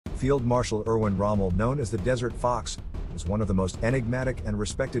Field Marshal Erwin Rommel, known as the Desert Fox, was one of the most enigmatic and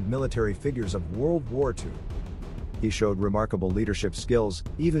respected military figures of World War II. He showed remarkable leadership skills,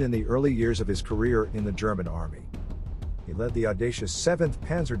 even in the early years of his career in the German army. He led the audacious 7th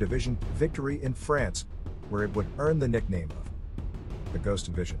Panzer Division to victory in France, where it would earn the nickname of the Ghost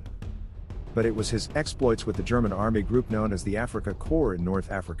Division. But it was his exploits with the German army group known as the Afrika Korps in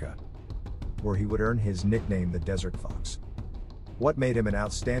North Africa, where he would earn his nickname the Desert Fox. What made him an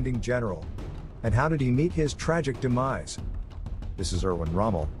outstanding general? And how did he meet his tragic demise? This is Erwin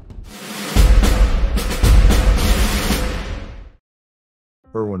Rommel.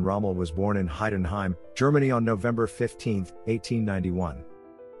 Erwin Rommel was born in Heidenheim, Germany on November 15, 1891.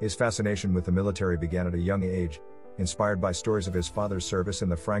 His fascination with the military began at a young age, inspired by stories of his father's service in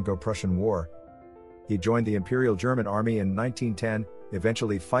the Franco-Prussian War. He joined the Imperial German Army in 1910,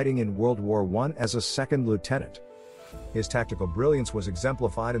 eventually fighting in World War I as a second lieutenant. His tactical brilliance was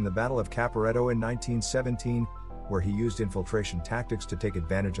exemplified in the Battle of Caporetto in 1917, where he used infiltration tactics to take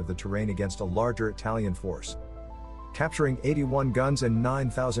advantage of the terrain against a larger Italian force. Capturing 81 guns and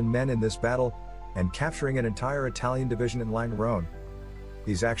 9,000 men in this battle, and capturing an entire Italian division in Langeron.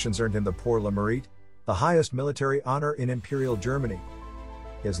 These actions earned him the Pour le Mérite, the highest military honor in Imperial Germany.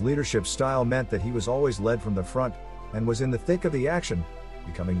 His leadership style meant that he was always led from the front, and was in the thick of the action,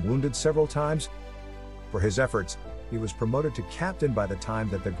 becoming wounded several times. For his efforts, he was promoted to captain by the time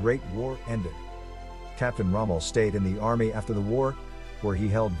that the Great War ended. Captain Rommel stayed in the army after the war, where he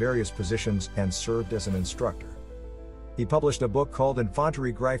held various positions and served as an instructor. He published a book called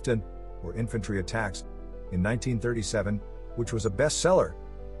Infanteriegreifen, or Infantry Attacks, in 1937, which was a bestseller,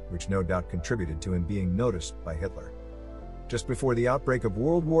 which no doubt contributed to him being noticed by Hitler. Just before the outbreak of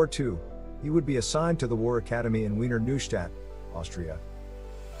World War II, he would be assigned to the War Academy in Wiener Neustadt, Austria.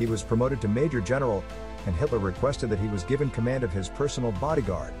 He was promoted to Major General, and Hitler requested that he was given command of his personal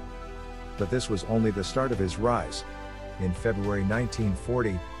bodyguard. But this was only the start of his rise. In February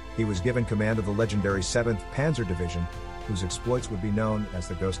 1940, he was given command of the legendary 7th Panzer Division, whose exploits would be known as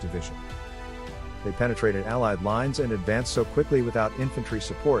the Ghost Division. They penetrated Allied lines and advanced so quickly without infantry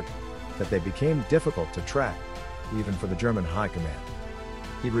support that they became difficult to track, even for the German High Command.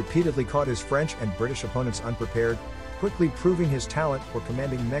 He repeatedly caught his French and British opponents unprepared, quickly proving his talent for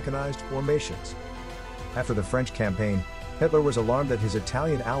commanding mechanized formations. After the French campaign, Hitler was alarmed that his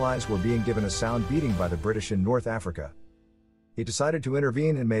Italian allies were being given a sound beating by the British in North Africa. He decided to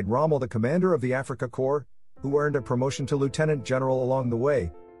intervene and made Rommel the commander of the Afrika Korps, who earned a promotion to lieutenant general along the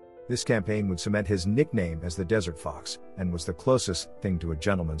way. This campaign would cement his nickname as the Desert Fox, and was the closest thing to a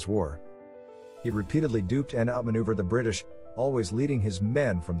gentleman's war. He repeatedly duped and outmaneuvered the British, always leading his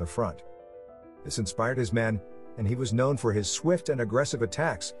men from the front. This inspired his men, and he was known for his swift and aggressive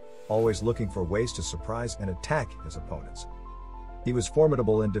attacks, always looking for ways to surprise and attack his opponents. He was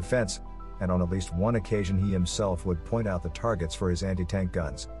formidable in defense, and on at least one occasion he himself would point out the targets for his anti-tank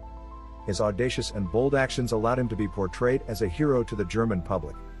guns. His audacious and bold actions allowed him to be portrayed as a hero to the German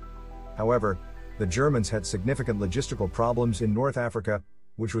public. However, the Germans had significant logistical problems in North Africa,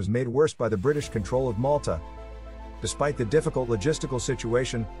 which was made worse by the British control of Malta. Despite the difficult logistical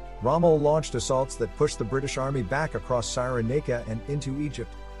situation, Rommel launched assaults that pushed the British army back across Cyrenaica and into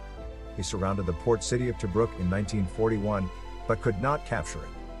Egypt. He surrounded the port city of Tobruk in 1941, but could not capture it.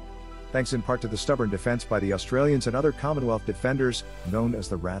 Thanks in part to the stubborn defense by the Australians and other Commonwealth defenders, known as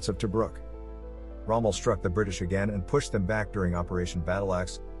the Rats of Tobruk. Rommel struck the British again and pushed them back during Operation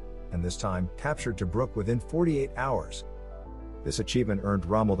Battleaxe, and this time captured Tobruk within 48 hours. This achievement earned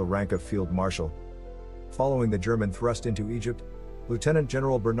Rommel the rank of Field Marshal. Following the German thrust into Egypt, Lieutenant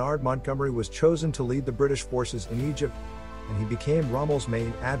General Bernard Montgomery was chosen to lead the British forces in Egypt, and he became Rommel's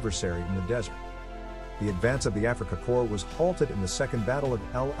main adversary in the desert. The advance of the Afrika Korps was halted in the Second Battle of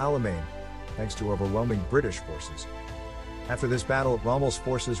El Alamein, thanks to overwhelming British forces. After this battle, Rommel's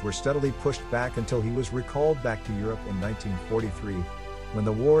forces were steadily pushed back until he was recalled back to Europe in 1943, when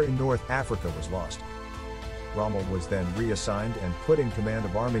the war in North Africa was lost. Rommel was then reassigned and put in command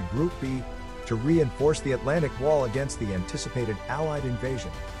of Army Group B to reinforce the Atlantic Wall against the anticipated Allied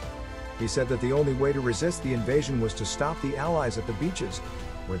invasion. He said that the only way to resist the invasion was to stop the Allies at the beaches,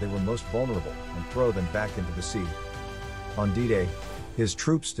 where they were most vulnerable, and throw them back into the sea. On D-Day, his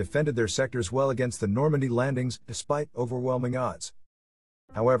troops defended their sectors well against the Normandy landings despite overwhelming odds.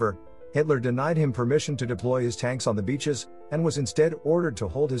 However, Hitler denied him permission to deploy his tanks on the beaches, and was instead ordered to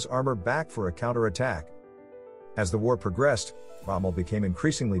hold his armor back for a counterattack. As the war progressed, Rommel became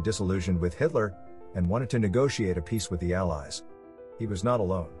increasingly disillusioned with Hitler, and wanted to negotiate a peace with the Allies. He was not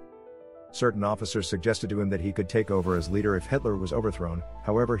alone. Certain officers suggested to him that he could take over as leader if Hitler was overthrown,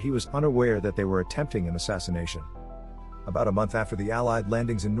 however he was unaware that they were attempting an assassination. About a month after the Allied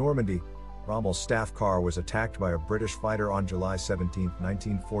landings in Normandy, Rommel's staff car was attacked by a British fighter on July 17,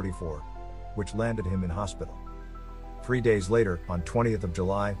 1944, which landed him in hospital. 3 days later, on 20th of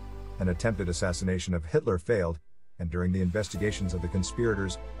July, an attempted assassination of Hitler failed, and during the investigations of the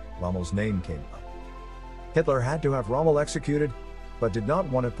conspirators, Rommel's name came up. Hitler had to have Rommel executed, but did not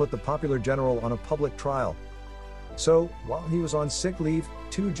want to put the popular general on a public trial. So, while he was on sick leave,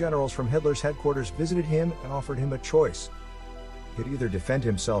 2 generals from Hitler's headquarters visited him and offered him a choice. He could either defend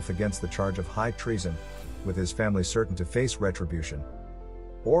himself against the charge of high treason, with his family certain to face retribution,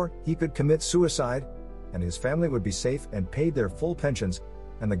 or he could commit suicide, and his family would be safe and paid their full pensions,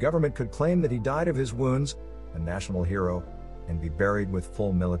 and the government could claim that he died of his wounds, a national hero, and be buried with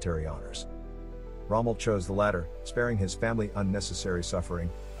full military honors. Rommel chose the latter, sparing his family unnecessary suffering.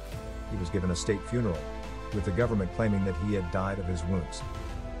 He was given a state funeral, with the government claiming that he had died of his wounds.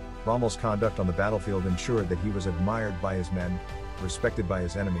 Rommel's conduct on the battlefield ensured that he was admired by his men, respected by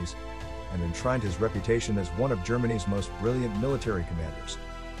his enemies, and enshrined his reputation as one of Germany's most brilliant military commanders.